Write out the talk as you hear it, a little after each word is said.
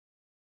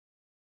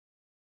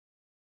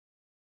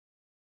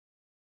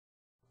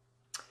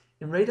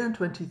In Radan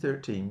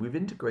 2013, we've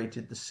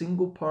integrated the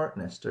single part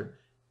nester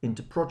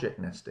into project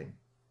nesting.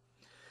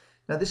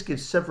 Now this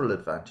gives several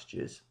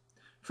advantages.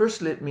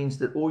 Firstly, it means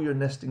that all your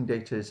nesting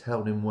data is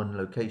held in one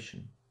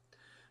location,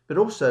 but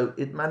also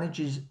it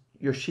manages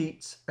your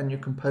sheets and your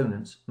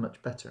components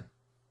much better.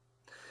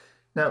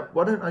 Now,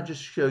 why don't I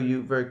just show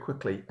you very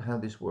quickly how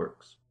this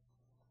works.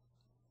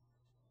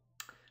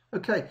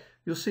 Okay,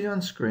 you'll see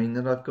on screen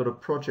that I've got a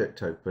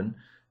project open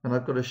and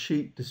I've got a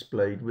sheet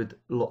displayed with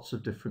lots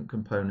of different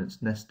components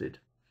nested.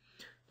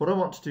 What I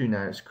want to do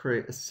now is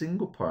create a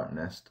single part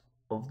nest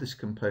of this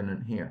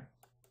component here.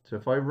 So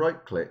if I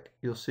right click,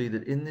 you'll see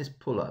that in this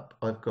pull up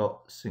I've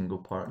got a single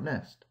part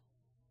nest.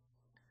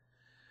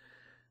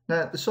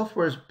 Now the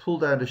software has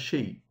pulled out a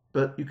sheet,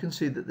 but you can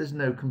see that there's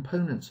no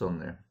components on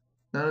there.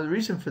 Now the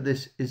reason for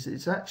this is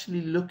it's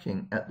actually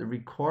looking at the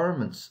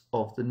requirements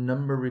of the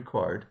number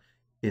required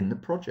in the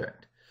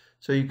project.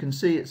 So you can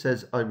see it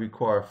says I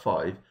require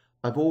 5.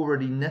 I've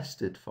already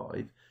nested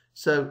 5,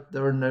 so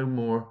there are no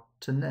more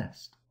to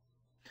nest.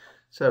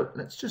 So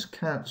let's just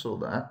cancel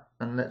that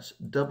and let's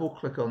double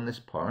click on this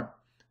part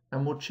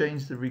and we'll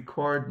change the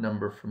required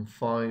number from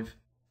 5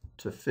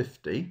 to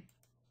 50,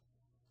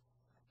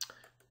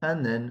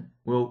 and then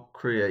we'll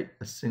create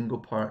a single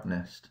part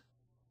nest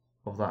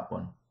of that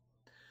one.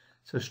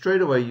 So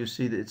straight away you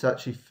see that it's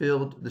actually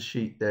filled the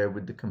sheet there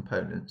with the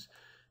components,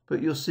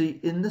 but you'll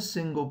see in the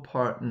single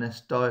part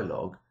nest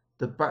dialog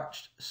the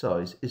batch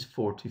size is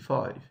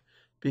 45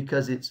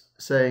 because it's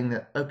saying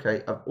that,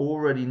 okay, I've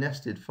already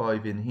nested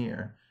 5 in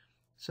here,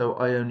 so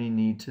I only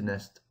need to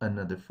nest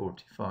another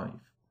 45.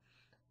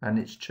 And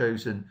it's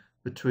chosen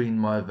between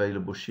my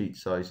available sheet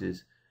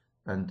sizes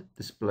and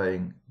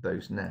displaying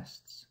those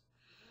nests.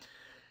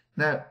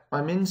 Now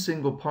I'm in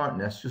single part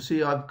nest. You'll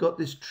see I've got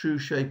this true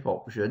shape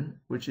option,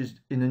 which is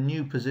in a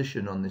new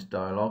position on this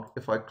dialog.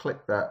 If I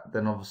click that,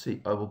 then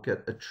obviously I will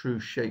get a true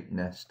shape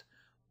nest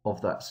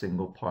of that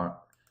single part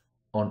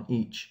on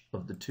each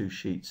of the 2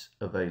 sheets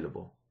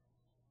available.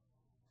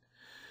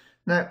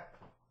 Now,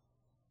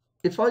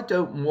 if I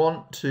don't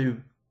want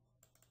to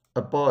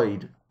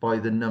abide by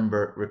the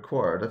number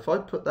required, if I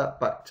put that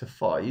back to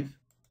 5,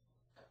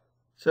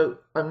 so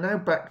I'm now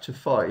back to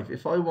 5.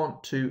 If I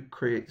want to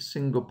create a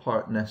single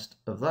part nest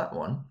of that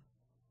one,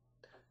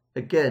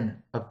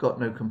 again, I've got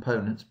no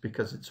components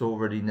because it's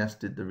already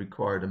nested the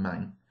required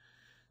amount.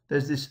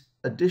 There's this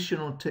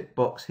additional tick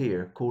box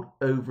here called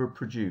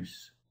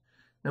overproduce.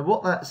 Now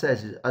what that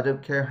says is I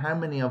don't care how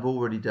many I've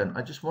already done,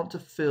 I just want to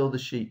fill the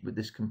sheet with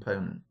this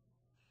component.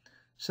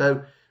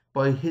 So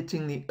by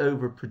hitting the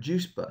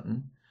overproduce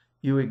button,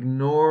 you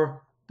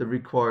ignore the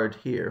required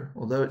here.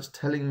 Although it's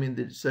telling me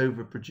that it's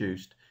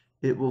overproduced,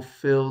 it will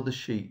fill the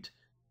sheet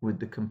with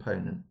the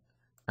component.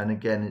 And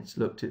again, it's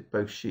looked at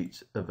both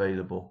sheets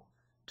available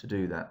to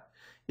do that.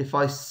 If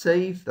I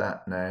save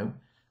that now,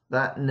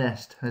 that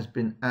nest has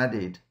been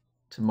added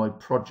to my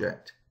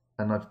project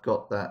and I've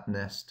got that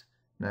nest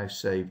now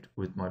saved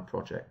with my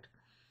project.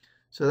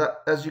 So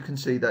that, as you can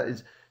see, that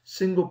is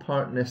single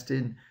part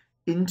nesting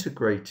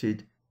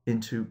integrated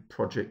into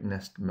project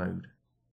nest mode.